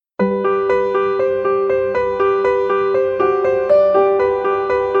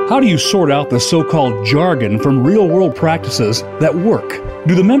How do you sort out the so-called jargon from real-world practices that work?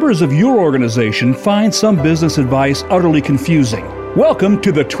 Do the members of your organization find some business advice utterly confusing? Welcome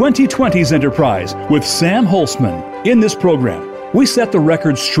to the 2020s Enterprise with Sam Holzman. In this program, we set the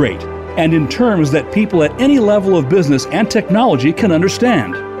record straight and in terms that people at any level of business and technology can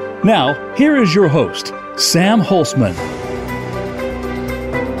understand. Now, here is your host, Sam Holzman.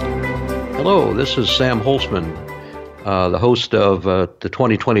 Hello, this is Sam Holzman, the host of the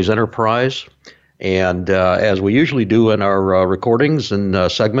 2020s Enterprise. And as we usually do in our recordings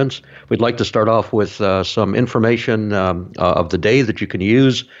and segments, we'd like to start off with some information of the day that you can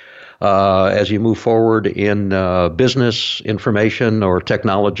use as you move forward in business information or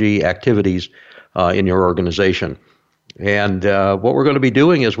technology activities in your organization. And what we're going to be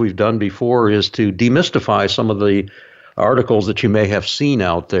doing, as we've done before, is to demystify some of the articles that you may have seen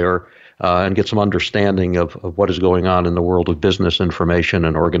out there and get some understanding of what is going on in the world of business information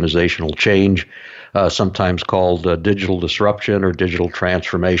and organizational change, sometimes called digital disruption or digital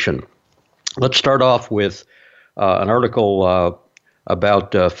transformation. Let's start off with an article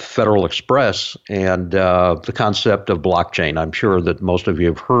about Federal Express and the concept of blockchain. I'm sure that most of you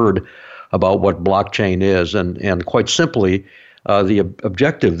have heard about what blockchain is, and quite simply, the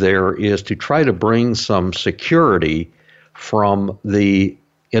objective there is to try to bring some security from the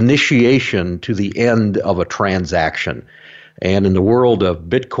initiation to the end of a transaction. And in the world of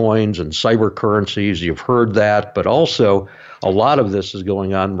bitcoins and cyber currencies, you've heard that, but also a lot of this is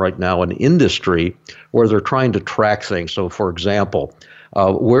going on right now in industry where they're trying to track things. So, for example,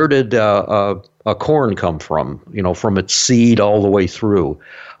 where did a corn come from? You know, from its seed all the way through.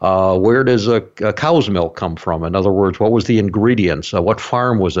 Where does a cow's milk come from? In other words, what was the ingredients? What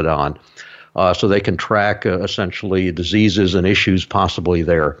farm was it on? So they can track essentially diseases and issues possibly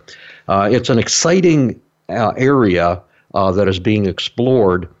there. It's an exciting area that is being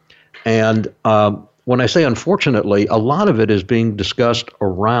explored. And when I say unfortunately, a lot of it is being discussed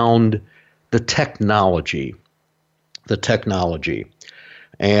around the technology.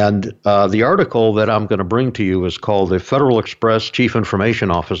 And the article that I'm going to bring to you is called "The Federal Express Chief Information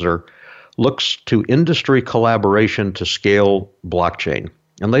Officer Looks to Industry Collaboration to Scale Blockchain."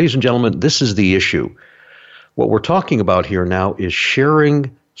 And ladies and gentlemen, this is the issue. What we're talking about here now is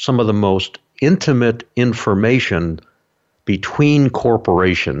sharing some of the most intimate information between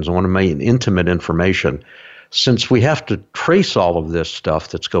corporations. I want to mean intimate information. Since we have to trace all of this stuff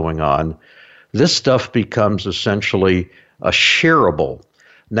that's going on, this stuff becomes essentially shareable.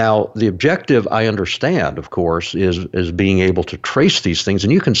 Now, the objective, I understand, of course, is being able to trace these things,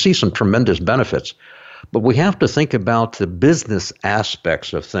 and you can see some tremendous benefits. But we have to think about the business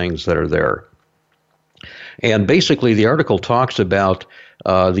aspects of things that are there. And basically, the article talks about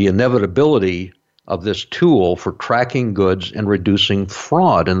the inevitability of this tool for tracking goods and reducing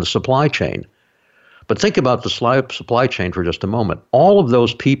fraud in the supply chain. But think about the supply chain for just a moment. All of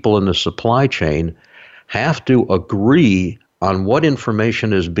those people in the supply chain have to agree on what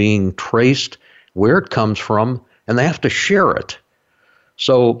information is being traced, where it comes from, and they have to share it.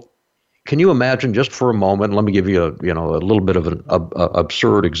 So can you imagine just for a moment, let me give you a little bit of an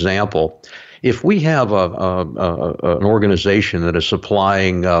absurd example. If we have an organization that is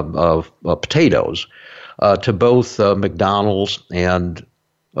supplying potatoes to both McDonald's and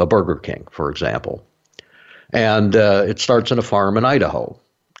Burger King, for example, and it starts in a farm in Idaho,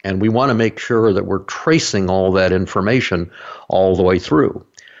 and we want to make sure that we're tracing all that information all the way through.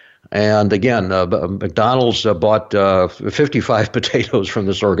 And again, McDonald's bought 55 potatoes from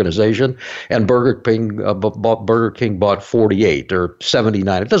this organization, and Burger King bought 48 or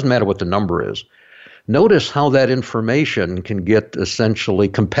 79. It doesn't matter what the number is. Notice how that information can get essentially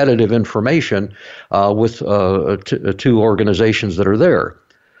competitive information with two organizations that are there.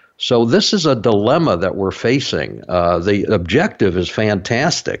 So this is a dilemma that we're facing. The objective is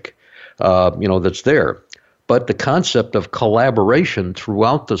fantastic, that's there. But the concept of collaboration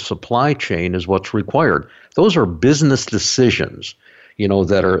throughout the supply chain is what's required. Those are business decisions,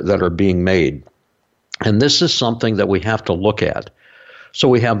 that are being made. And this is something that we have to look at. So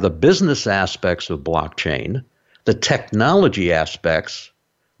we have the business aspects of blockchain, the technology aspects,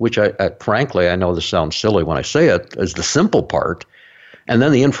 which frankly, I know this sounds silly when I say it, is the simple part, and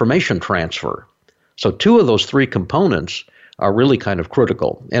then the information transfer. So two of those three components are really kind of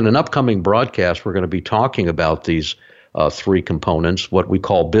critical. In an upcoming broadcast, we're going to be talking about these three components, what we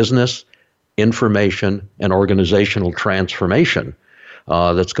call business, information, and organizational transformation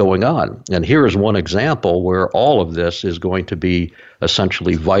that's going on. And here is one example where all of this is going to be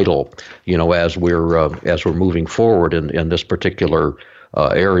essentially vital, as we're moving forward in this particular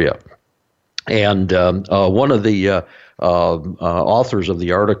area. And one of the authors of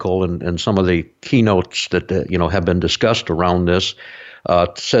the article and some of the keynotes that have been discussed around this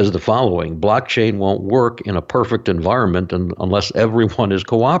says the following: blockchain won't work in a perfect environment unless everyone is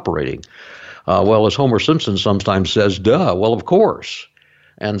cooperating. Well, as Homer Simpson sometimes says, duh, well, of course.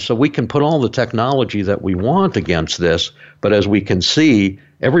 And so we can put all the technology that we want against this, but as we can see,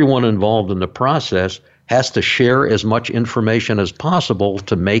 everyone involved in the process has to share as much information as possible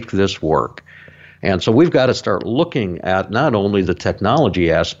to make this work. And so we've got to start looking at not only the technology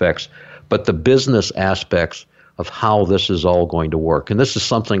aspects, but the business aspects of how this is all going to work. And this is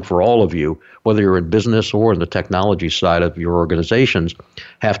something for all of you, whether you're in business or in the technology side of your organizations,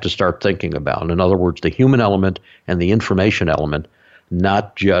 have to start thinking about. In other words, the human element and the information element,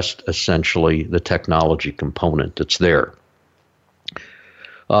 not just essentially the technology component that's there.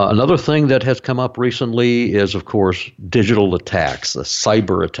 Another thing that has come up recently is, of course, digital attacks, the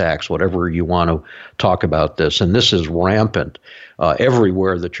cyber attacks, whatever you want to talk about this. And this is rampant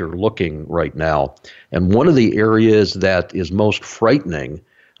everywhere that you're looking right now. And one of the areas that is most frightening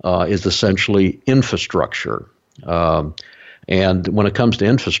is essentially infrastructure. And when it comes to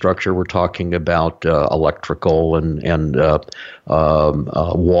infrastructure, we're talking about electrical and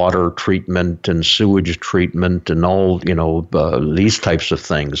water treatment and sewage treatment and all, these types of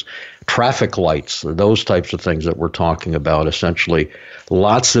things. Traffic lights, those types of things that we're talking about, essentially.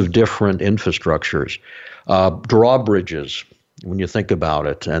 Lots of different infrastructures. Drawbridges, when you think about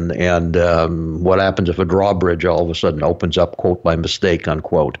it. And what happens if a drawbridge all of a sudden opens up, quote, by mistake,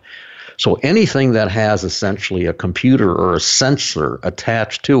 unquote. So anything that has essentially a computer or a sensor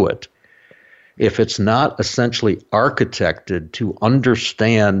attached to it, if it's not essentially architected to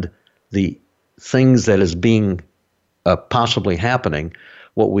understand the things that is being possibly happening,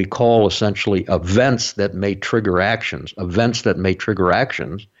 what we call essentially events that may trigger actions,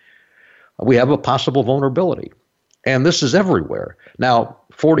 we have a possible vulnerability. And this is everywhere. Now,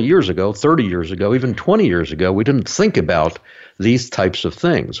 40 years ago, 30 years ago, even 20 years ago, we didn't think about these types of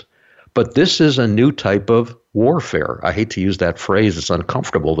things. But this is a new type of warfare. I hate to use that phrase. It's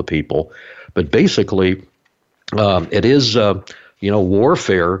uncomfortable to people. But basically, it is,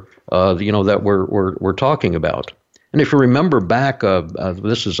 warfare, that we're talking about. And if you remember back,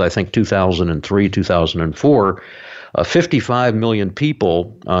 this is, I think, 2003, 2004, 55 million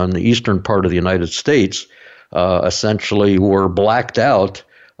people on the eastern part of the United States essentially were blacked out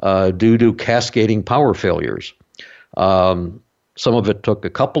due to cascading power failures. Some of it took a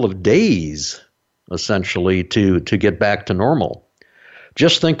couple of days, essentially, to get back to normal.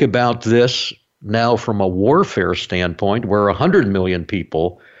 Just think about this now from a warfare standpoint, where 100 million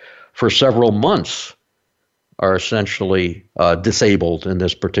people for several months are essentially disabled in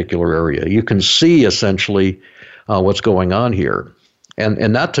this particular area. You can see, essentially, what's going on here.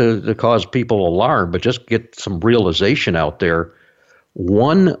 And not to cause people alarm, but just get some realization out there.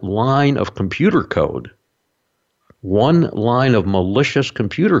 One line of computer code, one line of malicious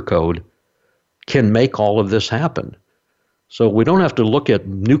computer code can make all of this happen. So we don't have to look at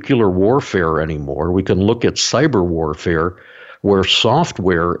nuclear warfare anymore. We can look at cyber warfare, where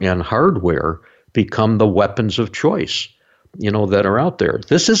software and hardware become the weapons of choice, that are out there.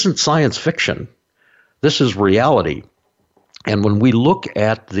 This isn't science fiction. This is reality. And when we look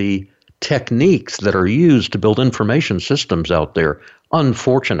at the techniques that are used to build information systems out there,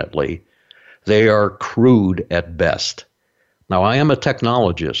 unfortunately, they are crude at best. Now, I am a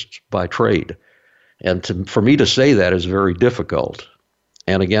technologist by trade, and for me to say that is very difficult.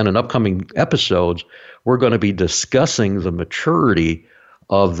 And again, in upcoming episodes, we're going to be discussing the maturity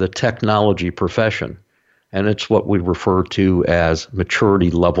of the technology profession, and it's what we refer to as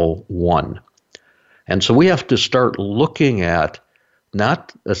maturity level 1. And so we have to start looking at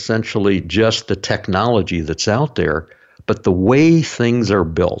not essentially just the technology that's out there, but the way things are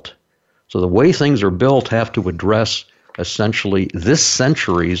built. So the way things are built have to address essentially this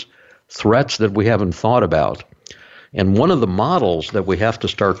century's threats that we haven't thought about. And one of the models that we have to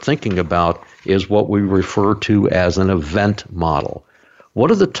start thinking about is what we refer to as an event model.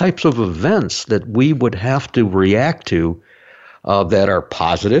 What are the types of events that we would have to react to that are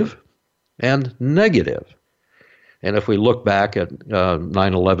positive and negative? And if we look back at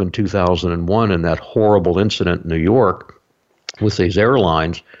 9/11, 2001, and that horrible incident in New York with these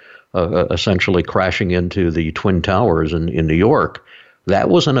airlines essentially crashing into the Twin Towers in New York, that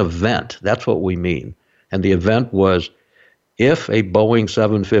was an event. That's what we mean. And the event was if a Boeing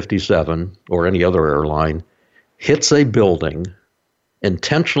 757 or any other airline hits a building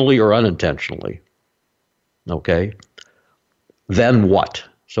intentionally or unintentionally, okay, then what?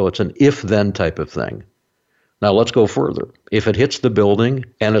 So it's an if-then type of thing. Now let's go further. If it hits the building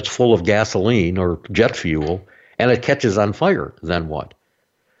and it's full of gasoline or jet fuel and it catches on fire, then what?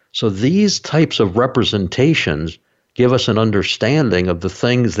 So these types of representations give us an understanding of the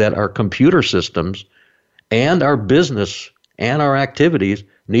things that our computer systems and our business and our activities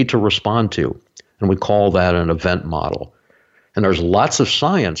need to respond to. And we call that an event model. And there's lots of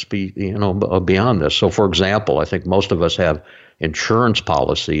science beyond this. So, for example, I think most of us have insurance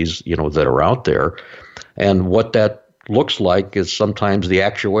policies, that are out there. And what that looks like is sometimes the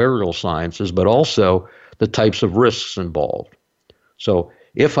actuarial sciences, but also the types of risks involved. So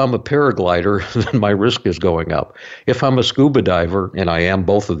if I'm a paraglider, then my risk is going up. If I'm a scuba diver, and I am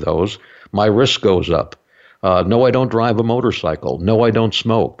both of those, my risk goes up. No, I don't drive a motorcycle. No, I don't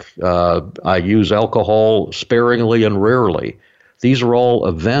smoke. I use alcohol sparingly and rarely. These are all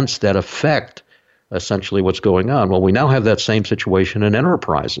events that affect essentially what's going on. Well, we now have that same situation in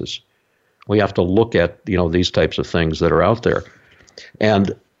enterprises. We have to look at, these types of things that are out there.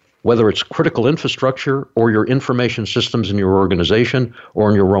 And whether it's critical infrastructure or your information systems in your organization or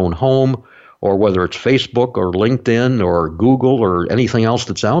in your own home, or whether it's Facebook or LinkedIn or Google or anything else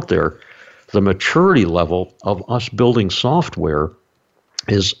that's out there, the maturity level of us building software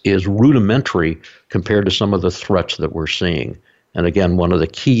is rudimentary compared to some of the threats that we're seeing. And again, one of the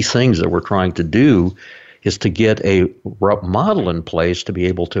key things that we're trying to do is to get a model in place to be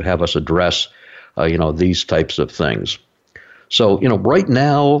able to have us address, these types of things. So, right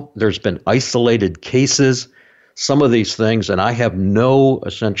now there's been isolated cases, some of these things, and I have no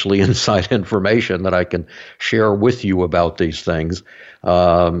essentially inside information that I can share with you about these things,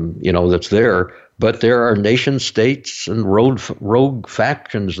 that's there. But there are nation states and rogue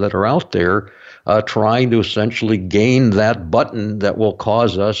factions that are out there trying to essentially gain that button that will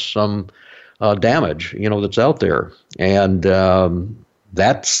cause us some damage, that's out there. And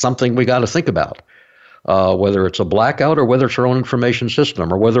that's something we got to think about. Whether it's a blackout or whether it's our own information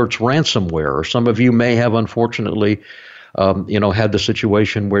system or whether it's ransomware, or some of you may have unfortunately, had the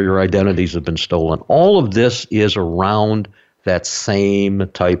situation where your identities have been stolen. All of this is around that same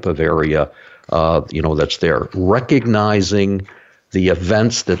type of area, that's there. Recognizing the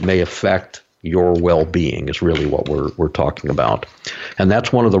events that may affect your well-being is really what we're talking about. And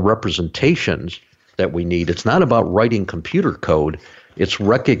that's one of the representations that we need. It's not about writing computer code. It's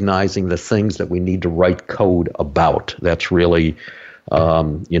recognizing the things that we need to write code about. That's really,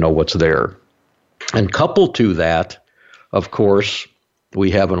 what's there. And coupled to that, of course,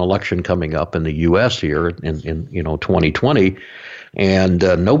 we have an election coming up in the U.S. here in 2020, and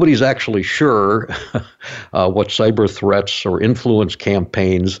nobody's actually sure what cyber threats or influence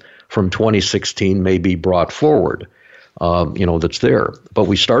campaigns from 2016 may be brought forward, that's there. But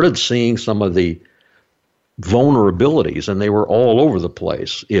we started seeing some of the vulnerabilities, and they were all over the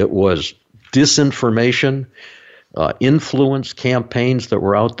place. It was disinformation, influence campaigns that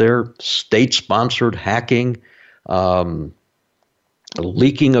were out there, state-sponsored hacking,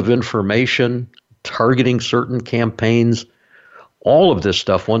 leaking of information, targeting certain campaigns, all of this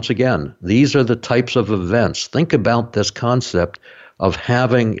stuff. Once again, these are the types of events. Think about this concept of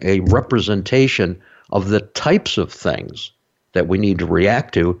having a representation of the types of things that we need to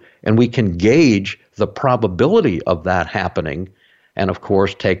react to, and we can gauge the probability of that happening and, of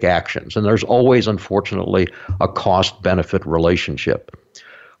course, take actions. And there's always, unfortunately, a cost-benefit relationship.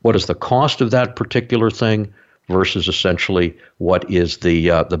 What is the cost of that particular thing versus essentially what is the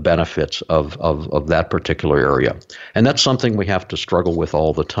benefits of that particular area? And that's something we have to struggle with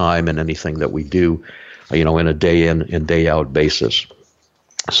all the time in anything that we do, in a day in and day out basis.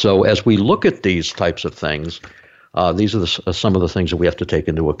 So as we look at these types of things, these are some of the things that we have to take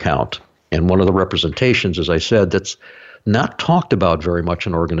into account. And one of the representations, as I said, that's not talked about very much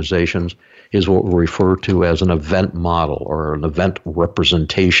in organizations is what we refer to as an event model or an event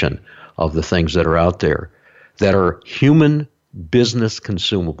representation of the things that are out there that are human business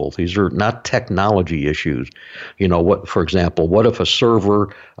consumable. These are not technology issues. For example, what if a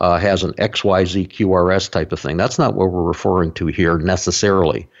server has an XYZ QRS type of thing? That's not what we're referring to here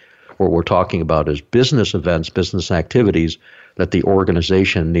necessarily. What we're talking about is business events, business activities that the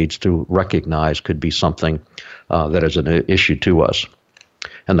organization needs to recognize could be something that is an issue to us.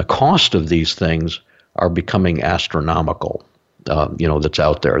 And the cost of these things are becoming astronomical. That's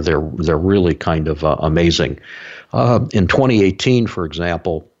out there. They're really kind of amazing. In 2018, for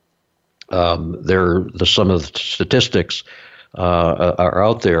example, some of the statistics are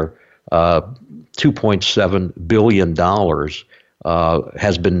out there. $2.7 billion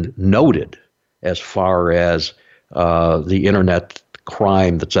has been noted as far as the internet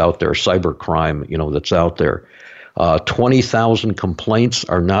crime that's out there, cyber crime, that's out there. 20,000 complaints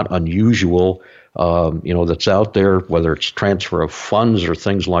are not unusual that's out there, whether it's transfer of funds or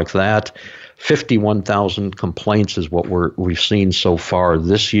things like that. 51,000 complaints is what we've seen so far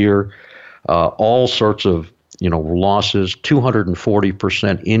this year. All sorts of losses,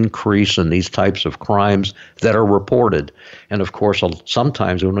 240% increase in these types of crimes that are reported. And of course,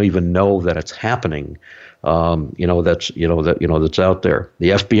 sometimes we don't even know that it's happening. That's out there.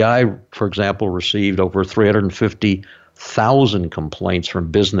 The FBI, for example, received over 350,000 complaints from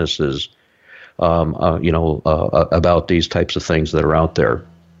businesses, about these types of things that are out there.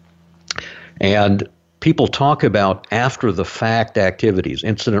 And people talk about after the fact activities,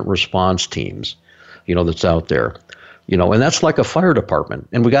 incident response teams, that's out there, and that's like a fire department,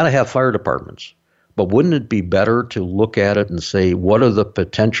 and we got to have fire departments. But wouldn't it be better to look at it and say, what are the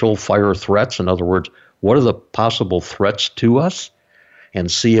potential fire threats? In other words, what are the possible threats to us, and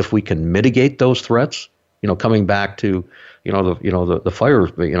see if we can mitigate those threats? Coming back to, the fire,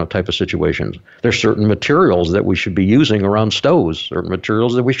 type of situations. There's certain materials that we should be using around stoves, certain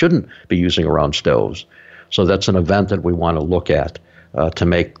materials that we shouldn't be using around stoves. So that's an event that we want to look at to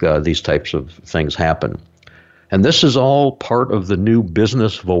make these types of things happen. And this is all part of the new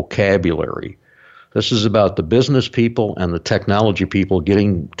business vocabulary. This is about the business people and the technology people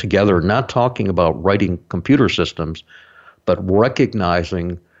getting together, not talking about writing computer systems, but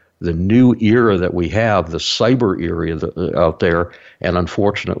recognizing the new era that we have, the cyber era out there, and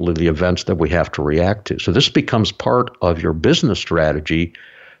unfortunately the events that we have to react to. So this becomes part of your business strategy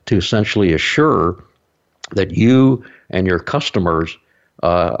to essentially assure that you and your customers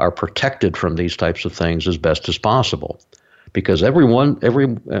are protected from these types of things as best as possible. Because every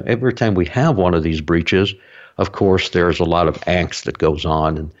time we have one of these breaches, of course, there's a lot of angst that goes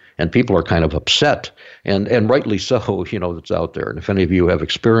on, and people are kind of upset, and rightly so, that's out there. And if any of you have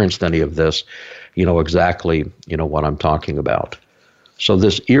experienced any of this, you know exactly, what I'm talking about. So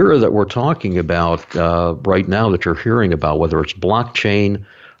this era that we're talking about right now that you're hearing about, whether it's blockchain,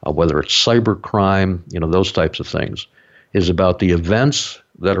 whether it's cybercrime, those types of things, is about the events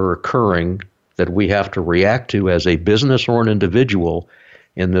that are occurring that we have to react to as a business or an individual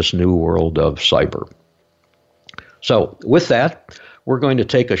in this new world of cyber. So with that, we're going to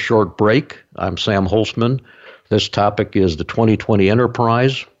take a short break. I'm Sam Holzman. This topic is the 2020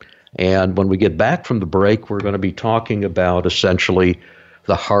 Enterprise. And when we get back from the break, we're going to be talking about essentially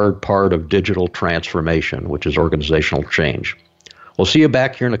the hard part of digital transformation, which is organizational change. We'll see you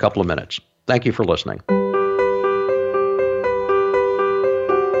back here in a couple of minutes. Thank you for listening.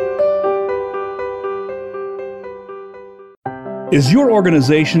 Is your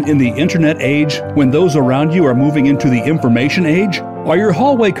organization in the internet age when those around you are moving into the information age? Are your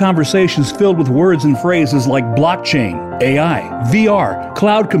hallway conversations filled with words and phrases like blockchain, AI, VR,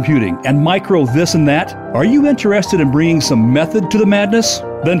 cloud computing, and micro this and that? Are you interested in bringing some method to the madness?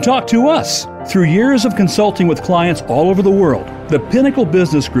 Then talk to us. Through years of consulting with clients all over the world, the Pinnacle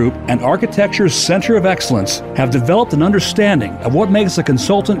Business Group and Architecture's Center of Excellence have developed an understanding of what makes a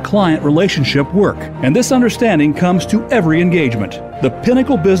consultant-client relationship work. And this understanding comes to every engagement. The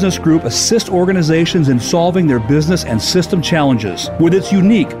Pinnacle Business Group assists organizations in solving their business and system challenges with its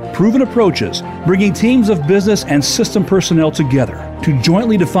unique, proven approaches, bringing teams of business and system personnel together to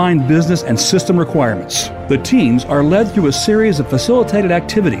jointly define business and system requirements. The teams are led through a series of facilitated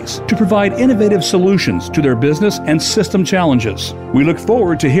activities to provide innovative solutions to their business and system challenges. We look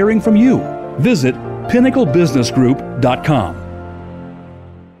forward to hearing from you. Visit pinnaclebusinessgroup.com.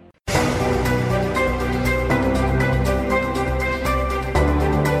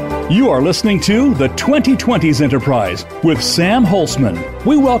 You are listening to the 2020s Enterprise with Sam Holzman.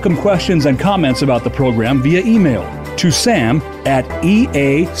 We welcome questions and comments about the program via email to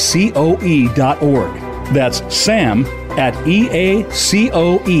sam@eacoe.org. That's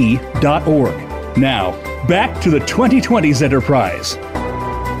sam@eacoe.org. Now, back to the 2020s Enterprise.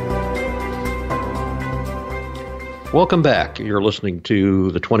 Welcome back. You're listening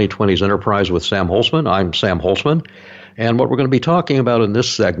to the 2020s Enterprise with Sam Holzman. I'm Sam Holzman. And what we're going to be talking about in this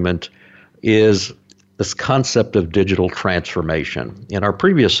segment is this concept of digital transformation. In our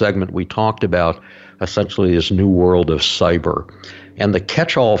previous segment, we talked about essentially this new world of cyber. And the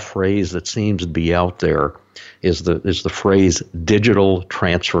catch-all phrase that seems to be out there is the phrase digital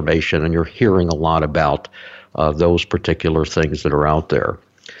transformation. And you're hearing a lot about those particular things that are out there.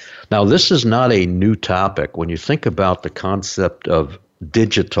 Now, this is not a new topic. When you think about the concept of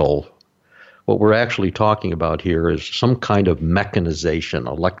digital, what we're actually talking about here is some kind of mechanization,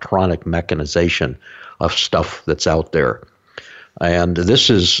 electronic mechanization of stuff that's out there. And this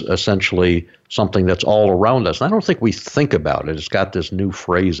is essentially something that's all around us. And I don't think we think about it. It's got this new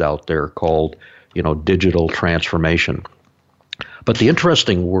phrase out there called, digital transformation. But the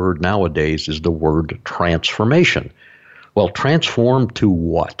interesting word nowadays is the word transformation. Well, transform to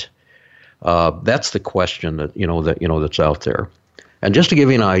what? That's the question that's out there. And just to give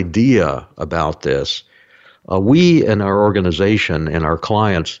you an idea about this, we in our organization and our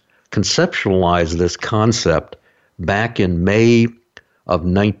clients conceptualized this concept back in May of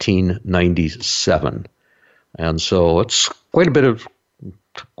 1997, and so it's quite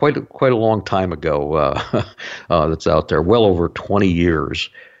a long time ago that's out there. Well over 20 years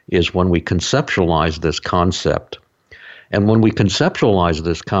is when we conceptualized this concept. And when we conceptualized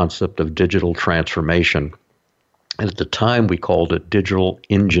this concept of digital transformation, and at the time we called it digital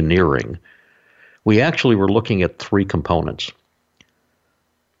engineering, we actually were looking at three components.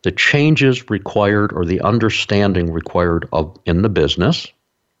 The changes required or the understanding required in the business.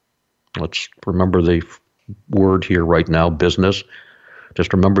 Let's remember the word here right now, business.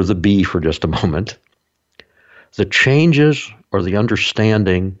 Just remember the B for just a moment. The changes or the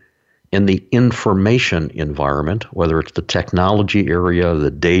understanding in the information environment, whether it's the technology area, the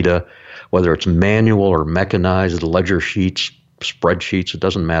data, whether it's manual or mechanized, ledger sheets, spreadsheets, it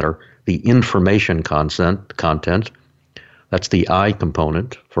doesn't matter. The information content, that's the I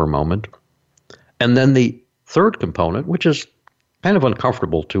component for a moment. And then the third component, which is kind of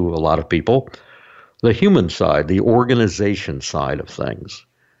uncomfortable to a lot of people, the human side, the organization side of things,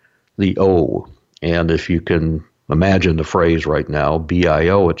 the O. And if you can imagine the phrase right now,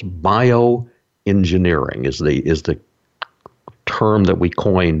 BIO, it's bioengineering is the term that we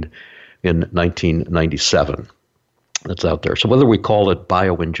coined in 1997 that's out there. So whether we call it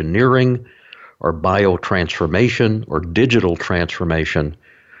bioengineering or biotransformation or digital transformation,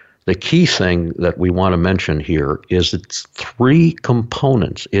 the key thing that we want to mention here is it's three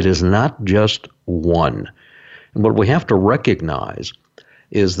components. It is not just one. And what we have to recognize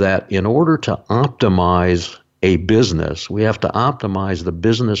is that in order to optimize a business, we have to optimize the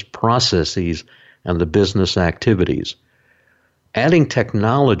business processes and the business activities. Adding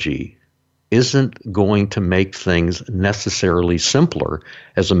technology isn't going to make things necessarily simpler.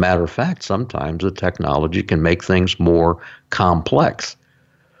 As a matter of fact, sometimes the technology can make things more complex.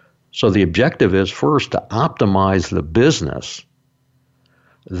 So the objective is first to optimize the business,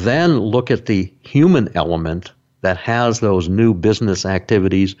 then look at the human element that has those new business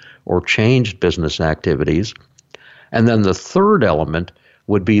activities or changed business activities. And then the third element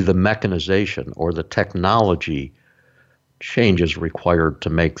would be the mechanization or the technology changes required to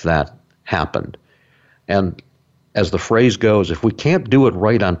make that happen. And as the phrase goes, if we can't do it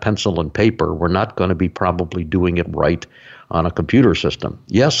right on pencil and paper, we're not going to be probably doing it right on a computer system.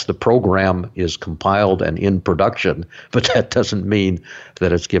 Yes, the program is compiled and in production, but that doesn't mean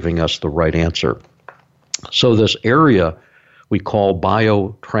that it's giving us the right answer. So this area we call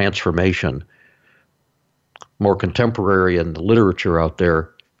biotransformation, more contemporary in the literature out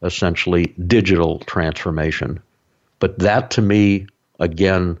there, essentially digital transformation. But that to me,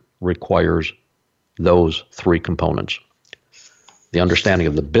 again, requires those three components. The understanding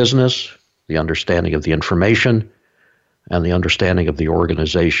of the business, the understanding of the information, and the understanding of the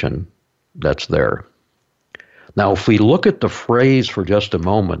organization that's there. Now, if we look at the phrase for just a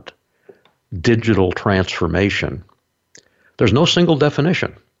moment, digital transformation, there's no single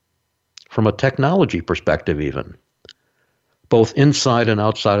definition from a technology perspective even, both inside and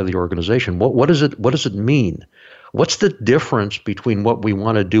outside of the organization. What does it mean? What's the difference between what we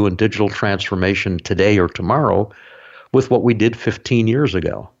want to do in digital transformation today or tomorrow with what we did 15 years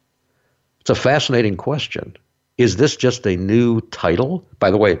ago? It's a fascinating question. Is this just a new title?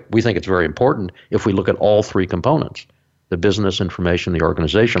 By the way, we think it's very important if we look at all three components, the business, information, the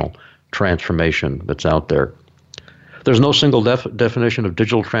organizational transformation that's out there. There's no single definition of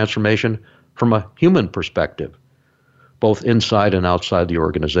digital transformation from a human perspective, both inside and outside the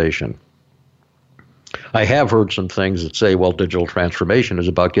organization. I have heard some things that say, well, digital transformation is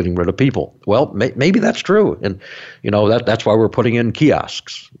about getting rid of people. Well, maybe that's true. And, that's why we're putting in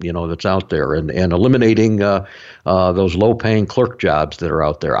kiosks, that's out there and eliminating those low-paying clerk jobs that are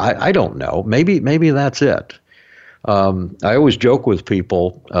out there. I don't know. Maybe that's it. I always joke with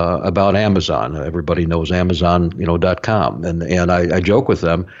people about Amazon. Everybody knows Amazon, .com. And I joke with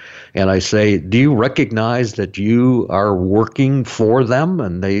them and I say, do you recognize that you are working for them?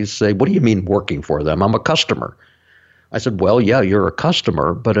 And they say, what do you mean working for them? I'm a customer. I said, well, yeah, you're a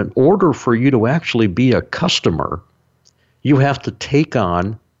customer, but in order for you to actually be a customer, you have to take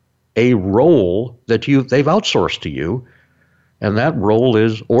on a role that they've outsourced to you. And that role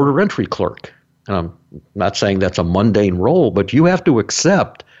is order entry clerk. And I'm not saying that's a mundane role, but you have to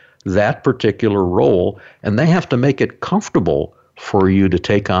accept that particular role, and they have to make it comfortable for you to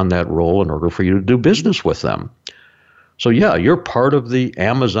take on that role in order for you to do business with them. So yeah, you're part of the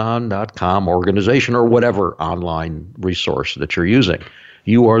Amazon.com organization or whatever online resource that you're using.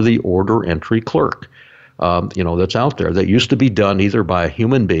 You are the order entry clerk, that's out there. That used to be done either by a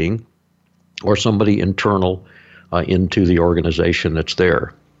human being or somebody internal into the organization that's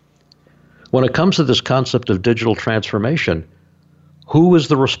there. When it comes to this concept of digital transformation, who is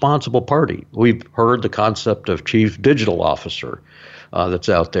the responsible party? We've heard the concept of chief digital officer that's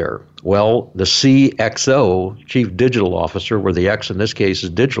out there. Well, the CXO, chief digital officer, where the X in this case is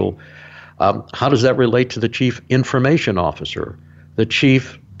digital, how does that relate to the chief information officer, the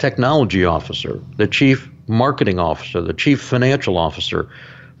chief technology officer, the chief marketing officer, the chief financial officer,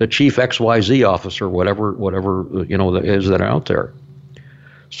 the chief XYZ officer, whatever that is that are out there?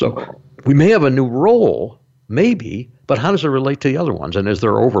 So we may have a new role, maybe, but how does it relate to the other ones? And is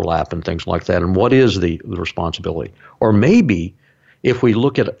there overlap and things like that? And what is the responsibility? Or maybe if we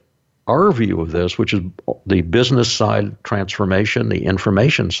look at our view of this, which is the business side transformation, the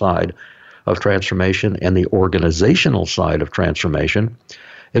information side of transformation, and the organizational side of transformation,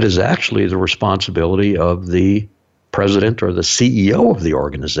 it is actually the responsibility of the president or the CEO of the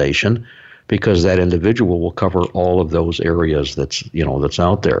organization, because that individual will cover all of those areas that's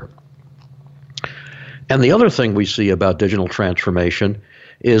out there. And the other thing we see about digital transformation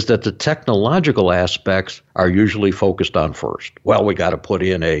is that the technological aspects are usually focused on first. Well, we got to put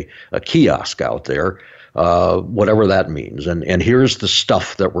in a kiosk out there, whatever that means. And here's the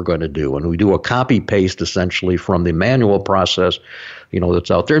stuff that we're going to do. And we do a copy paste essentially from the manual process, that's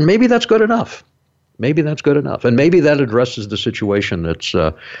out there. And maybe that's good enough. And maybe that addresses the situation that's,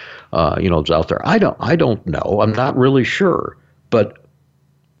 that's out there. I don't know. I'm not really sure. But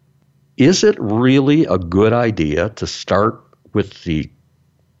is it really a good idea to start with the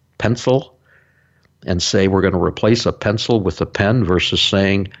pencil and say we're going to replace a pencil with a pen versus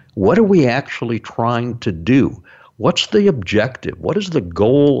saying, what are we actually trying to do? What's the objective? What is the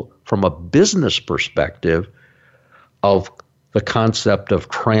goal from a business perspective of the concept of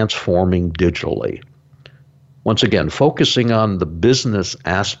transforming digitally? Once again, focusing on the business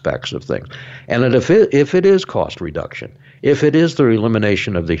aspects of things. And if it is cost reduction, if it is the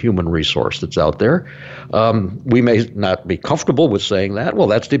elimination of the human resource that's out there, we may not be comfortable with saying that. Well,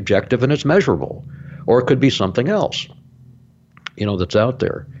 that's the objective and it's measurable. Or it could be something else, that's out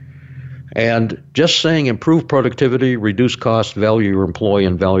there. And just saying improve productivity, reduce cost, value your employee,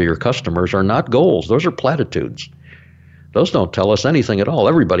 and value your customers are not goals. Those are platitudes. Those don't tell us anything at all.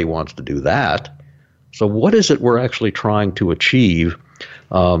 Everybody wants to do that. So what is it we're actually trying to achieve,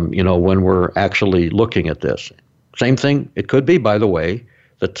 when we're actually looking at this? Same thing, it could be, by the way,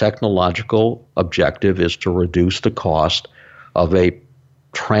 the technological objective is to reduce the cost of a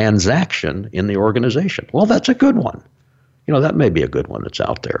transaction in the organization. Well, that's a good one. That may be a good one that's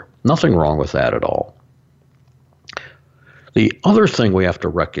out there. Nothing wrong with that at all. The other thing we have to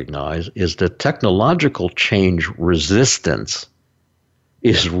recognize is that technological change resistance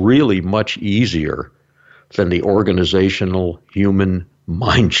is really much easier than the organizational human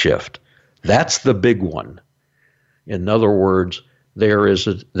mind shift. That's the big one. In other words, there is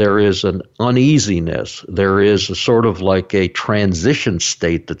an uneasiness. There is a sort of like a transition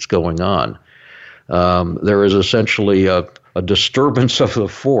state that's going on. There is essentially a disturbance of the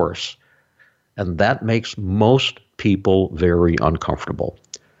force, and that makes most people very uncomfortable.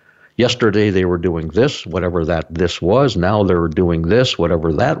 Yesterday they were doing this, whatever this was. Now they're doing this,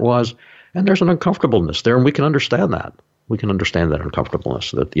 whatever that was. And there's an uncomfortableness there, and we can understand that. We can understand that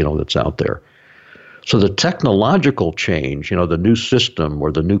uncomfortableness that's out there. So the technological change, the new system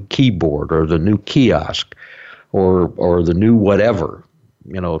or the new keyboard or the new kiosk or the new whatever,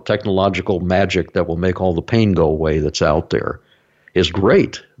 technological magic that will make all the pain go away that's out there is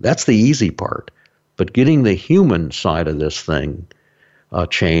great. That's the easy part. But getting the human side of this thing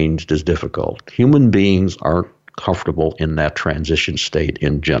changed is difficult. Human beings aren't comfortable in that transition state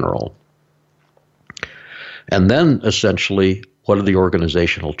in general. And then essentially, what are the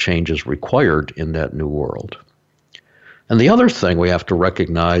organizational changes required in that new world? And the other thing we have to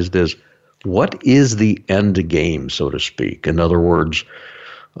recognize is what is the end game, so to speak? In other words,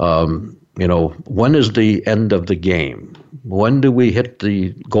 when is the end of the game? When do we hit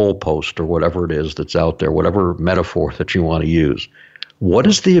the goalpost or whatever it is that's out there, whatever metaphor that you want to use? What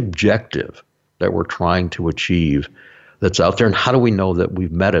is the objective that we're trying to achieve that's out there, and how do we know that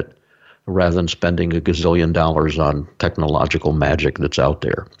we've met it rather than spending $1 gazillion on technological magic that's out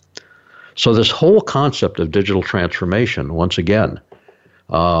there? So this whole concept of digital transformation, once again,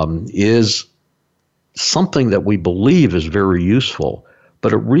 is something that we believe is very useful,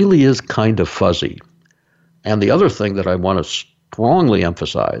 but it really is kind of fuzzy. And the other thing that I want to strongly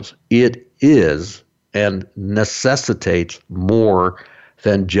emphasize, it is and necessitates more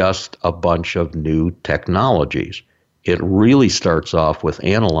than just a bunch of new technologies. It really starts off with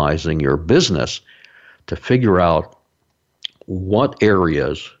analyzing your business to figure out what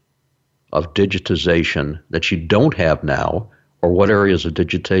areas of digitization that you don't have now, or what areas of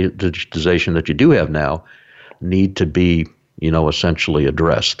digitization that you do have now need to be, essentially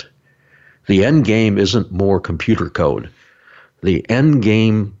addressed. The end game isn't more computer code. The end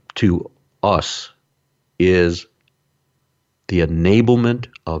game to us is the enablement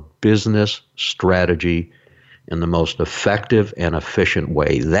of business strategy in the most effective and efficient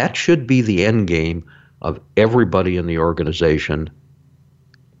way. That should be the end game of everybody in the organization,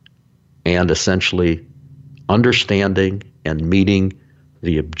 and essentially understanding and meeting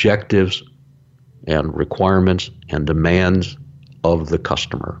the objectives and requirements and demands of the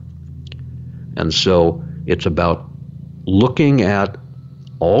customer. And so it's about looking at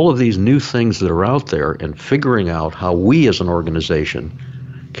all of these new things that are out there and figuring out how we as an organization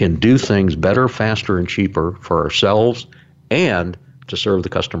can do things better, faster, and cheaper for ourselves and to serve the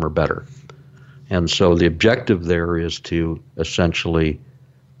customer better. And so the objective there is to essentially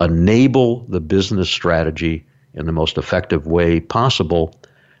enable the business strategy in the most effective way possible.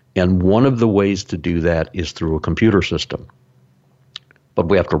 And one of the ways to do that is through a computer system. But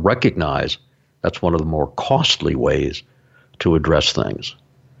we have to recognize that's one of the more costly ways to address things.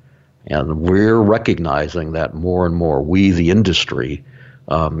 And we're recognizing that more and more, we, the industry,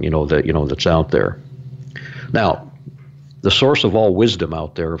 that's out there. Now, the source of all wisdom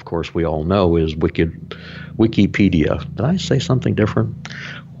out there, of course, we all know is Wikipedia. Did I say something different?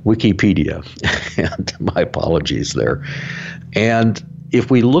 Wikipedia. And my apologies there. And if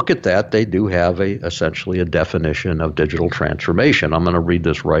we look at that, they do have essentially a definition of digital transformation. I'm going to read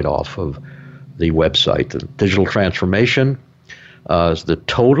this right off of the website. The digital transformation is the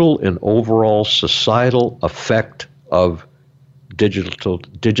total and overall societal effect of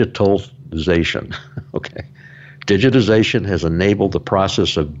digitalization. Okay. Digitization has enabled the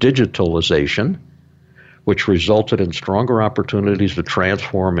process of digitalization, which resulted in stronger opportunities to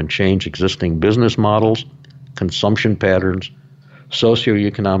transform and change existing business models, consumption patterns,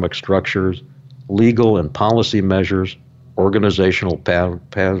 socioeconomic structures, legal and policy measures, organizational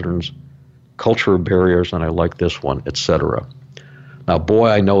patterns, cultural barriers, and I like this one, etc. Now, boy,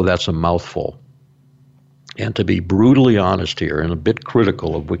 I know that's a mouthful. And to be brutally honest here and a bit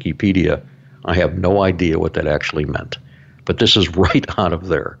critical of Wikipedia, I have no idea what that actually meant. But this is right out of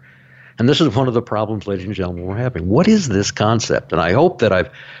there. And this is one of the problems, ladies and gentlemen, we're having. What is this concept? And I hope that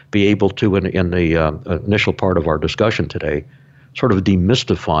I've be able to, in the initial part of our discussion today, sort of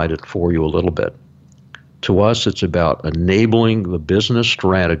demystified it for you a little bit. To us, it's about enabling the business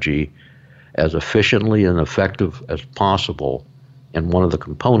strategy as efficiently and effective as possible. And one of the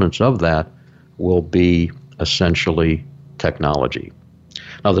components of that will be essentially technology.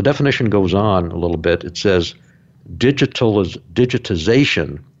 Now, the definition goes on a little bit. It says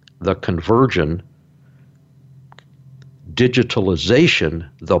digitization, the conversion, digitalization,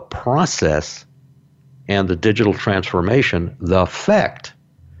 the process, and the digital transformation, the effect.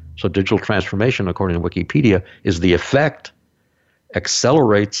 So digital transformation, according to Wikipedia, is the effect,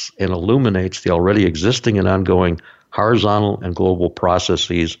 accelerates and illuminates the already existing and ongoing horizontal and global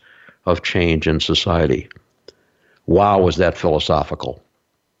processes of change in society. Wow, was that philosophical.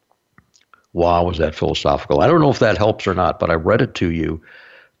 Wow, was that philosophical. I don't know if that helps or not, but I read it to you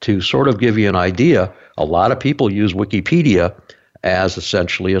to sort of give you an idea. A lot of people use Wikipedia as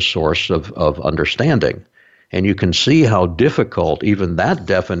essentially a source of understanding. And you can see how difficult even that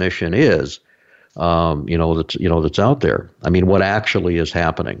definition is, that's out there. I mean, what actually is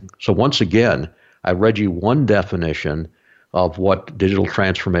happening. So once again, I read you one definition of what digital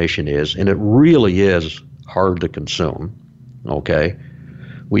transformation is, and it really is hard to consume, okay?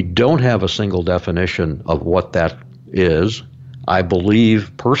 We don't have a single definition of what that is. I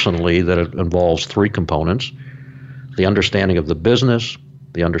believe personally that it involves three components: the understanding of the business,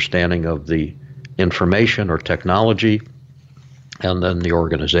 the understanding of the information or technology, and then the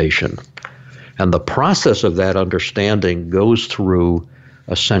organization. And the process of that understanding goes through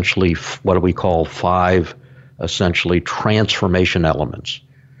essentially what we call 5 essentially transformation elements.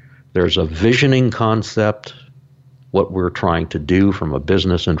 There's a visioning concept, what we're trying to do from a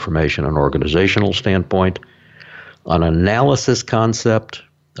business, information, and organizational standpoint, an analysis concept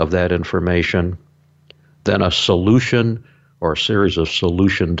of that information, then a solution or a series of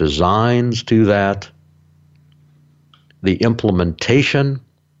solution designs to that, the implementation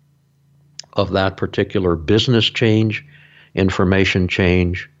of that particular business change, information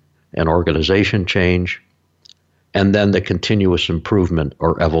change, and organization change, and then the continuous improvement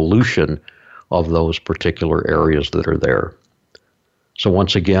or evolution of those particular areas that are there. So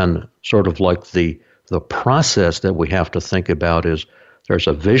once again, sort of like the process that we have to think about is there's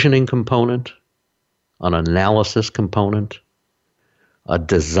a visioning component, an analysis component, a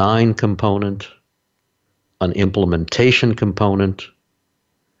design component, an implementation component,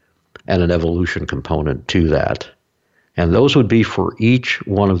 and an evolution component to that. And those would be for each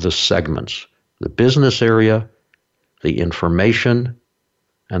one of the segments, the business area, the information,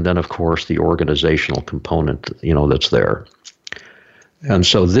 and then, of course, the organizational component, that's there. And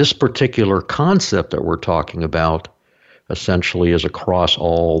so this particular concept that we're talking about essentially is across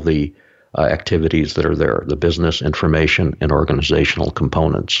all the activities that are there, the business, information, and organizational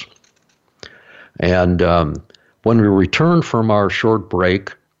components. And when we return from our short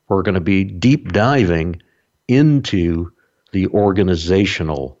break, we're going to be deep diving into the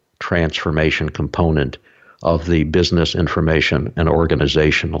organizational transformation component of the business, information, and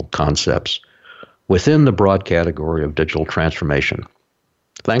organizational concepts within the broad category of digital transformation.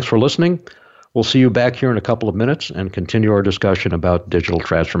 Thanks for listening. We'll see you back here in a couple of minutes and continue our discussion about digital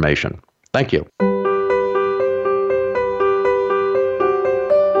transformation. Thank you.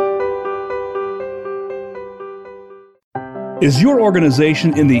 Is your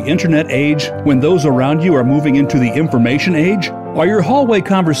organization in the internet age when those around you are moving into the information age? Are your hallway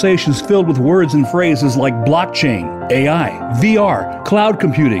conversations filled with words and phrases like blockchain, AI, VR, cloud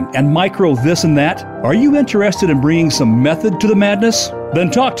computing, and micro this and that? Are you interested in bringing some method to the madness? Then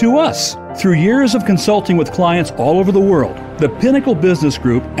talk to us. Through years of consulting with clients all over the world, the Pinnacle Business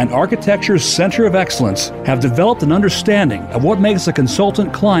Group and Architecture's Center of Excellence have developed an understanding of what makes a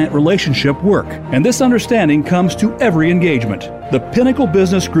consultant-client relationship work. And this understanding comes to every engagement. The Pinnacle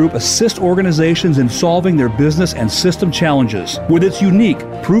Business Group assists organizations in solving their business and system challenges with its unique,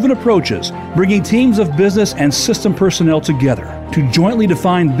 proven approaches, bringing teams of business and system personnel together to jointly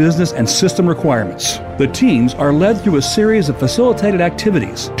define business and system requirements. The teams are led through a series of facilitated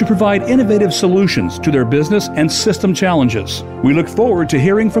activities to provide innovative solutions to their business and system challenges. We look forward to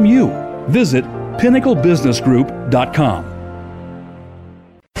hearing from you. Visit pinnaclebusinessgroup.com.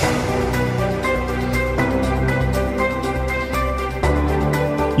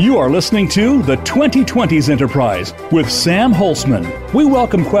 You are listening to the 2020s Enterprise with Sam Holzman. We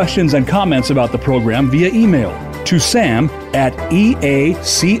welcome questions and comments about the program via email to sam@eacoe.org.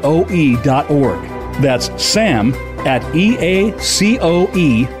 That's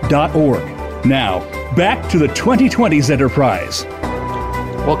sam@eacoe.org. Now, back to the 2020s Enterprise.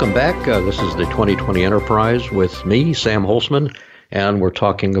 Welcome back. This is the 2020 Enterprise with me, Sam Holzman, and we're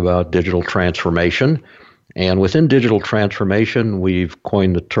talking about digital transformation. And within digital transformation, we've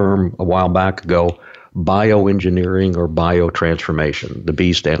coined the term a while back ago, bioengineering or biotransformation. The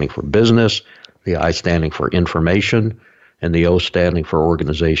B standing for business, the I standing for information, and the O standing for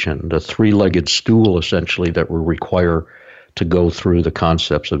organization. The three-legged stool, essentially, that we require to go through the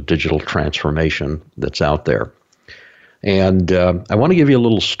concepts of digital transformation that's out there. And I want to give you a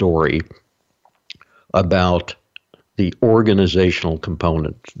little story about the organizational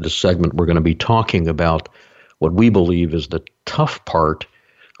component. This segment, we're going to be talking about what we believe is the tough part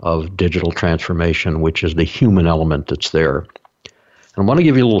of digital transformation, which is the human element that's there. And I want to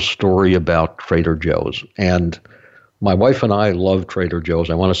give you a little story about Trader Joe's. And my wife and I love Trader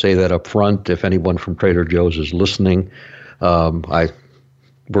Joe's. I want to say that up front. If anyone from Trader Joe's is listening, we're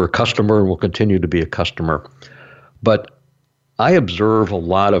a customer and will continue to be a customer. But I observe a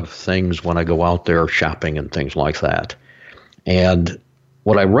lot of things when I go out there shopping and things like that. And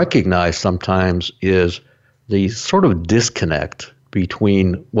what I recognize sometimes is the sort of disconnect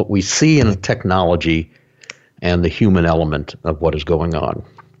between what we see in technology and the human element of what is going on.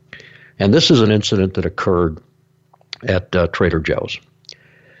 And this is an incident that occurred at Trader Joe's.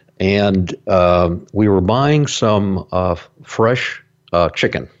 And we were buying some fresh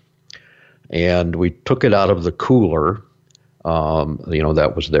chicken. And we took it out of the cooler,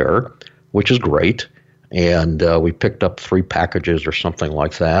 that was there, which is great. And we picked up 3 packages or something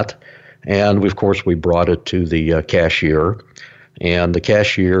like that. And of course, we brought it to the cashier. And the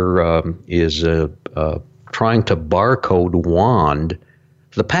cashier is trying to barcode wand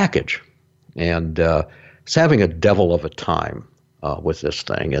the package. And it's having a devil of a time with this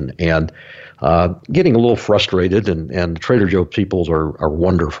thing. And getting a little frustrated. And Trader Joe people are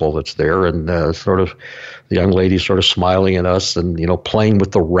wonderful that's there. And the young lady sort of smiling at us and, playing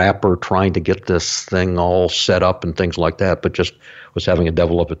with the wrapper, trying to get this thing all set up and things like that, but just was having a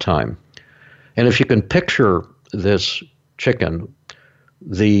devil of a time. And if you can picture this chicken,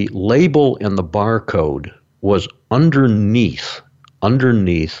 the label and the barcode was underneath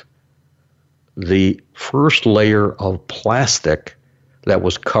the first layer of plastic that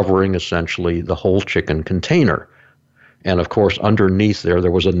was covering essentially the whole chicken container. And of course, underneath there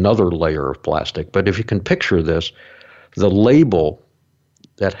was another layer of plastic. But if you can picture this, the label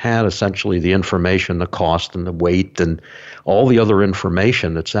that had essentially the information, the cost and the weight and all the other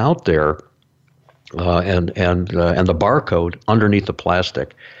information that's out there, and the barcode underneath the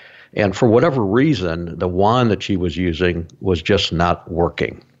plastic. And for whatever reason, the wand that she was using was just not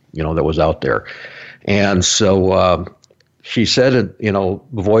working, that was out there. And so she said,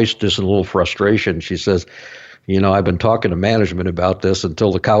 voiced this in a little frustration. She says, I've been talking to management about this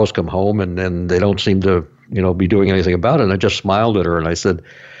until the cows come home, and then they don't seem to, be doing anything about it. And I just smiled at her and I said,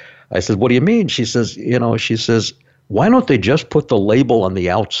 what do you mean? She says, why don't they just put the label on the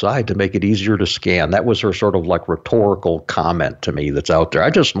outside to make it easier to scan? That was her sort of like rhetorical comment to me that's out there. I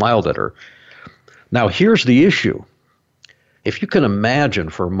just smiled at her. Now, here's the issue. If you can imagine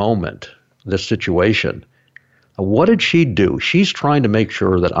for a moment this situation, what did she do? She's trying to make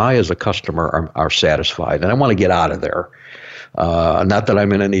sure that I, as a customer, are satisfied, and I want to get out of there. Not that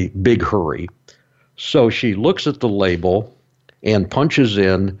I'm in any big hurry. So she looks at the label and punches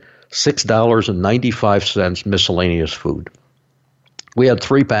in $6.95 miscellaneous food. We had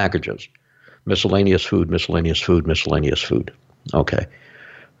 3 packages: miscellaneous food, miscellaneous food, miscellaneous food. Okay.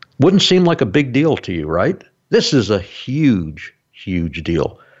 Wouldn't seem like a big deal to you, right? This is a huge, huge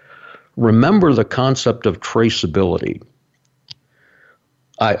deal. Remember the concept of traceability.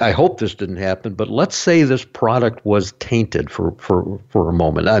 I hope this didn't happen, but let's say this product was tainted for a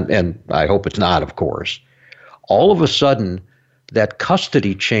moment, and I hope it's not, of course. All of a sudden, that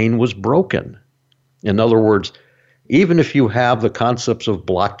custody chain was broken. In other words, even if you have the concepts of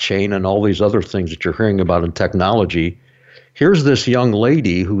blockchain and all these other things that you're hearing about in technology, here's this young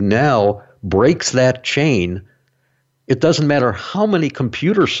lady who now breaks that chain. It doesn't matter how many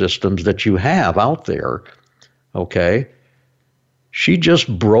computer systems that you have out there, okay? She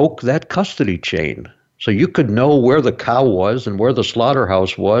just broke that custody chain. So you could know where the cow was and where the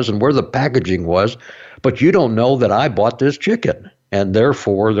slaughterhouse was and where the packaging was, but you don't know that I bought this chicken, and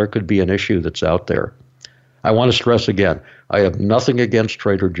therefore there could be an issue that's out there. I want to stress again, I have nothing against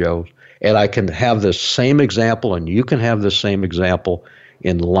Trader Joe's, and I can have this same example, and you can have this same example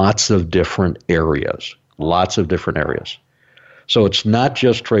in lots of different areas. Lots of different areas. So it's not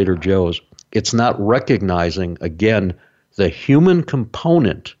just Trader Joe's. It's not recognizing, again, the human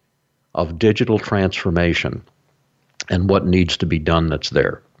component of digital transformation and what needs to be done that's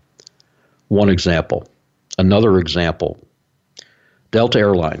there. One example. Another example, Delta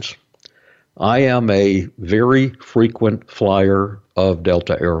Airlines. I am a very frequent flyer of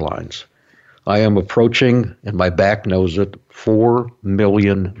Delta Airlines. I am approaching, and my back knows it, 4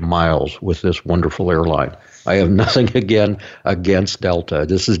 million miles with this wonderful airline. I have nothing, again, against Delta.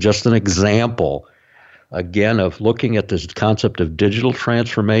 This is just an example, again, of looking at this concept of digital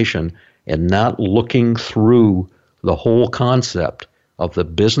transformation and not looking through the whole concept of the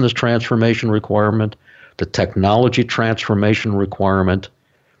business transformation requirement, the technology transformation requirement,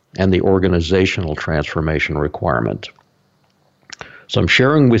 and the organizational transformation requirement. So I'm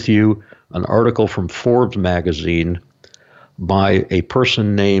sharing with you an article from Forbes magazine by a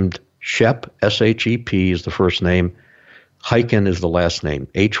person named Shep, S-H-E-P is the first name, Hyken is the last name,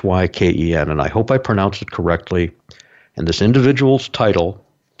 H-Y-K-E-N, and I hope I pronounced it correctly. And this individual's title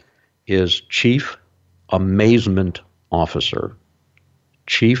is Chief Amazement Officer.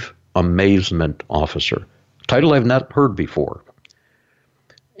 Chief Amazement Officer. Title I've not heard before.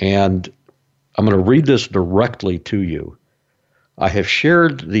 And I'm going to read this directly to you. I have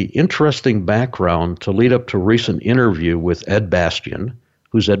shared the interesting background to lead up to a recent interview with Ed Bastian.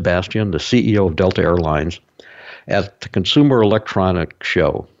 Who's Ed Bastian? The CEO of Delta Airlines, at the Consumer Electronics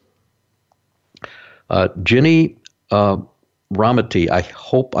Show. Ginny Rometty, I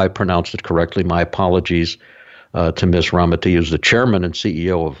hope I pronounced it correctly. My apologies to Ms. Rometty, who's the chairman and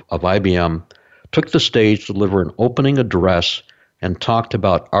CEO of IBM, took the stage to deliver an opening address and talked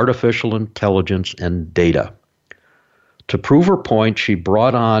about artificial intelligence and data. To prove her point, she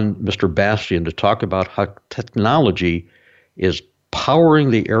brought on Mr. Bastian to talk about how technology is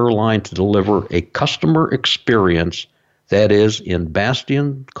powering the airline to deliver a customer experience that is, in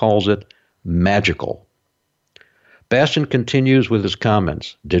Bastian calls it, magical. Bastian continues with his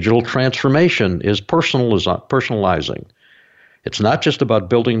comments. Digital transformation is personalizing. It's not just about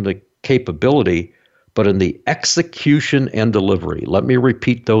building the capability, but in the execution and delivery. Let me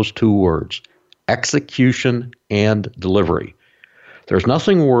repeat those two words, execution and delivery. There's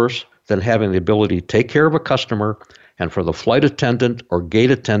nothing worse than having the ability to take care of a customer and for the flight attendant or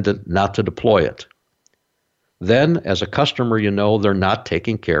gate attendant not to deploy it. Then, as a customer, you know they're not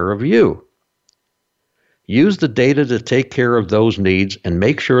taking care of you. Use the data to take care of those needs and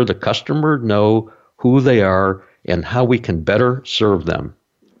make sure the customer know who they are and how we can better serve them.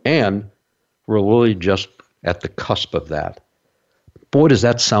 And we're really just at the cusp of that. Boy, does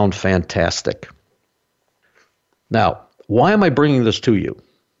that sound fantastic. Now, why am I bringing this to you?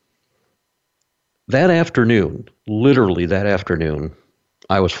 That afternoon, literally that afternoon,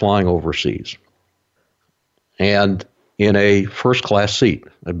 I was flying overseas. And in a first class seat,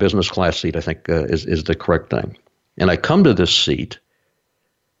 a business class seat, I think is the correct thing. And I come to this seat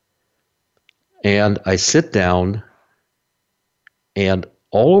and I sit down, and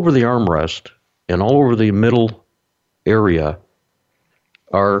all over the armrest and all over the middle area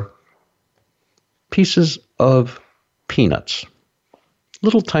are pieces of peanuts,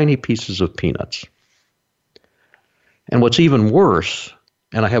 little tiny pieces of peanuts. And what's even worse,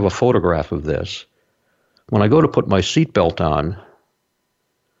 and I have a photograph of this, when I go to put my seatbelt on,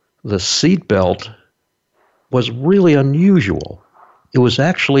 the seatbelt was really unusual. It was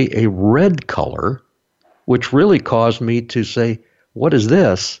actually a red color, which really caused me to say, what is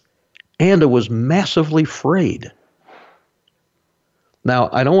this? And it was massively frayed. Now,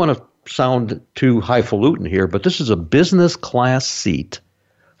 I don't want to sound too highfalutin here, but this is a business class seat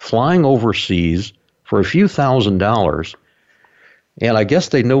flying overseas for a few $1,000s. And I guess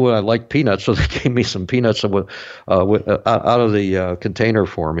they knew I liked peanuts, so they gave me some peanuts out of the container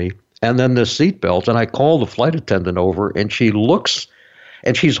for me. And then the seatbelt, and I called the flight attendant over, and she looks,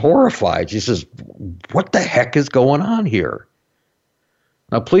 and she's horrified. She says, what the heck is going on here?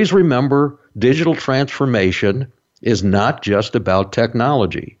 Now, please remember, digital transformation is not just about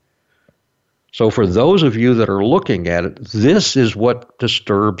technology. So for those of you that are looking at it, this is what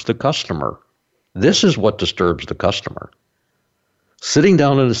disturbs the customer. This is what disturbs the customer. Sitting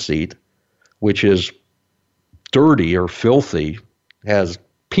down in a seat, which is dirty or filthy, has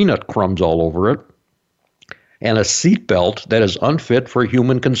peanut crumbs all over it, and a seatbelt that is unfit for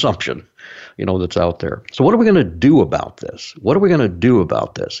human consumption, that's out there. So what are we going to do about this? What are we going to do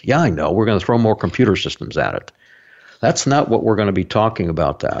about this? Yeah, I know, we're going to throw more computer systems at it. That's not what we're going to be talking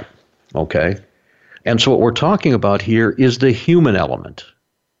about that, okay? And so what we're talking about here is the human element.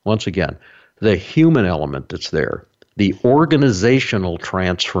 Once again, the human element that's there, the organizational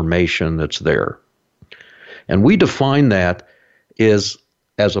transformation that's there. And we define that as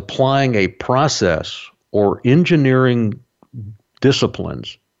applying a process or engineering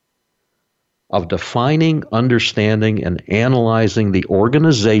disciplines of defining, understanding, and analyzing the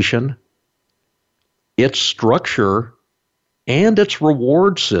organization, its structure, and its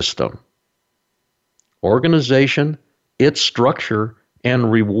reward system. Organization, its structure,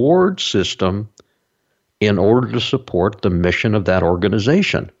 and reward system in order to support the mission of that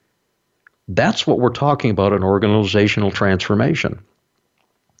organization. That's what we're talking about in organizational transformation.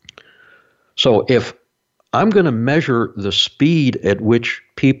 So if I'm going to measure the speed at which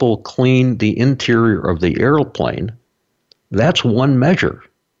people clean the interior of the airplane, that's one measure,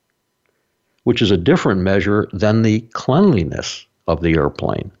 which is a different measure than the cleanliness of the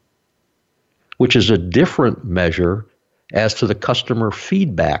airplane, which is a different measure as to the customer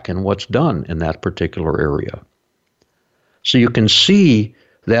feedback and what's done in that particular area. So you can see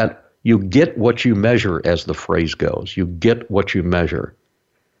that you get what you measure, as the phrase goes. You get what you measure.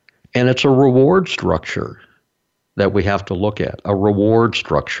 And it's a reward structure that we have to look at, a reward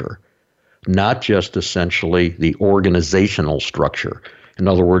structure, not just essentially the organizational structure. In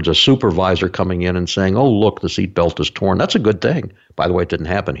other words, a supervisor coming in and saying, oh, look, the seatbelt is torn. That's a good thing. By the way, it didn't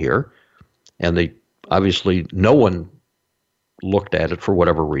happen here. And obviously no one looked at it for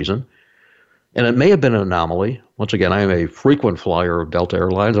whatever reason. And it may have been an anomaly. Once again, I am a frequent flyer of Delta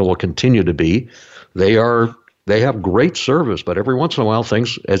Airlines and will continue to be. They have great service, but every once in a while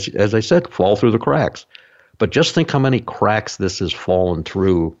things, as I said, fall through the cracks. But just think how many cracks this has fallen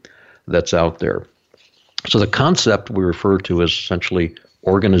through that's out there. So the concept we refer to is essentially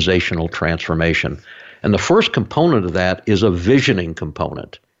organizational transformation. And the first component of that is a visioning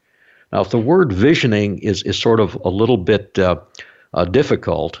component. Now, if the word visioning is sort of a little bit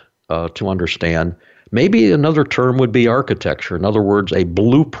difficult to understand, maybe another term would be architecture. In other words, a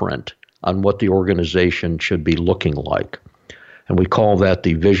blueprint on what the organization should be looking like. And we call that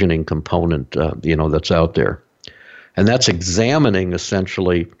the visioning component, that's out there. And that's examining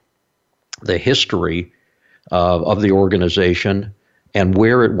essentially the history of the organization and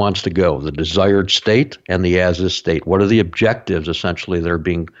where it wants to go, the desired state and the as-is state. What are the objectives essentially that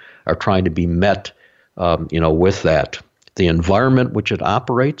are trying to be met, with that? The environment which it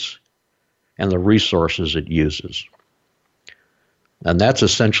operates and the resources it uses. And that's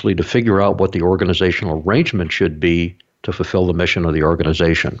essentially to figure out what the organizational arrangement should be to fulfill the mission of the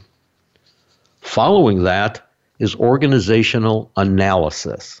organization. Following that is organizational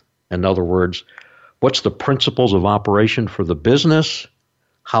analysis. In other words, what's the principles of operation for the business?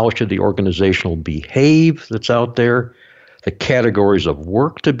 How should the organizational behave that's out there? The categories of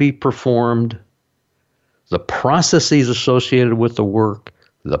work to be performed, the processes associated with the work,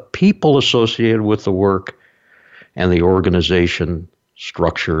 the people associated with the work, and the organization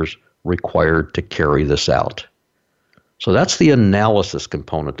structures required to carry this out. So that's the analysis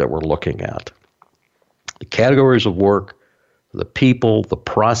component that we're looking at. The categories of work, the people, the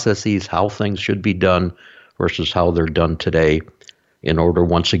processes, how things should be done versus how they're done today in order,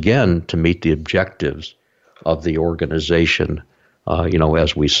 once again, to meet the objectives of the organization,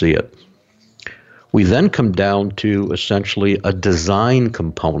 as we see it. We then come down to essentially a design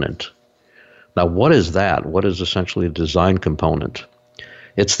component. Now, what is that? What is essentially a design component?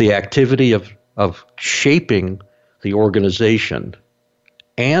 It's the activity of shaping the organization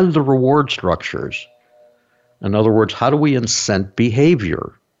and the reward structures. In other words, how do we incent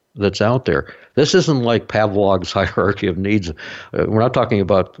behavior that's out there? This isn't like Pavlov's hierarchy of needs. We're not talking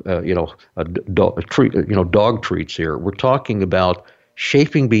about dog treats here. We're talking about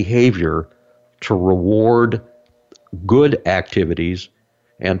shaping behavior to reward good activities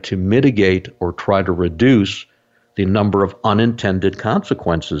and to mitigate or try to reduce the number of unintended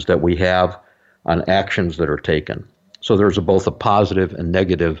consequences that we have on actions that are taken. So there's both a positive and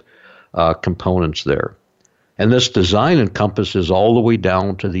negative components there. And this design encompasses all the way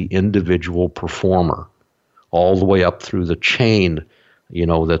down to the individual performer, all the way up through the chain,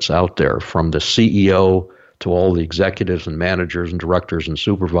 that's out there, from the CEO to all the executives and managers and directors and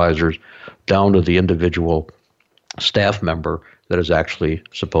supervisors, down to the individual staff member that is actually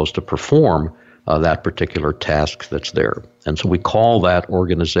supposed to perform that particular task that's there. And so we call that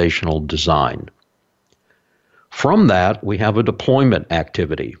organizational design. From that, we have a deployment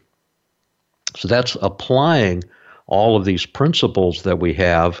activity. So that's applying all of these principles that we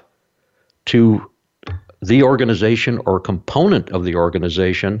have to the organization or component of the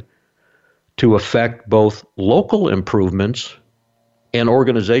organization to affect both local improvements and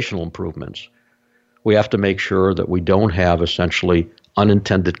organizational improvements. We have to make sure that we don't have essentially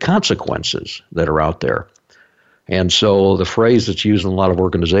unintended consequences that are out there. And so the phrase that's used in a lot of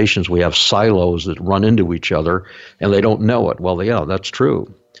organizations, we have silos that run into each other and they don't know it. Well, yeah, that's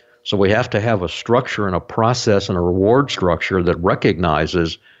true. So we have to have a structure and a process and a reward structure that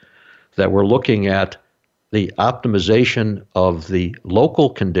recognizes that we're looking at the optimization of the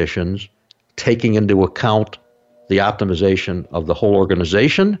local conditions, taking into account the optimization of the whole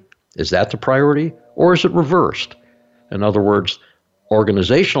organization. Is that the priority, or is it reversed? In other words,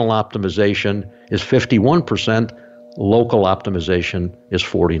 organizational optimization is 51%, local optimization is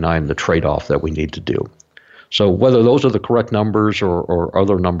 49%, the trade-off that we need to do. So whether those are the correct numbers or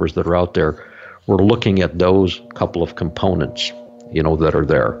other numbers that are out there, we're looking at those couple of components, that are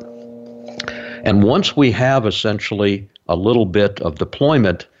there. And once we have essentially a little bit of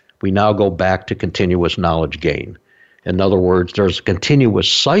deployment, we now go back to continuous knowledge gain. In other words, there's a continuous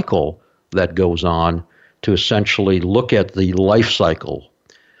cycle that goes on to essentially look at the life cycle.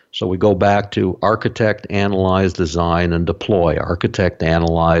 So we go back to architect, analyze, design, and deploy. Architect,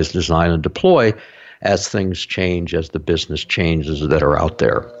 analyze, design, and deploy as things change, as the business changes that are out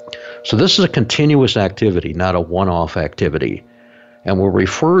there. So this is a continuous activity, not a one-off activity. And we'll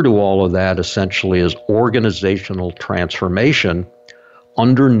refer to all of that essentially as organizational transformation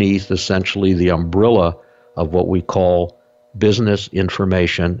underneath essentially the umbrella of what we call business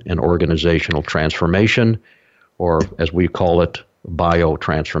information and organizational transformation, or as we call it,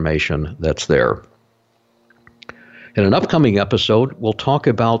 biotransformation that's there. In an upcoming episode, we'll talk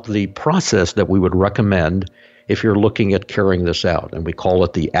about the process that we would recommend if you're looking at carrying this out, and we call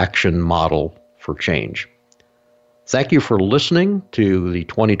it the action model for change. Thank you for listening to the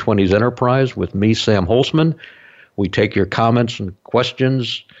 2020s Enterprise with me, Sam Holzman. We take your comments and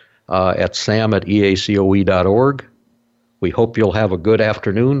questions at sam@eacoe.org. We hope you'll have a good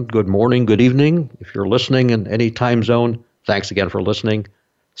afternoon, good morning, good evening. If you're listening in any time zone, thanks again for listening.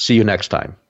 See you next time.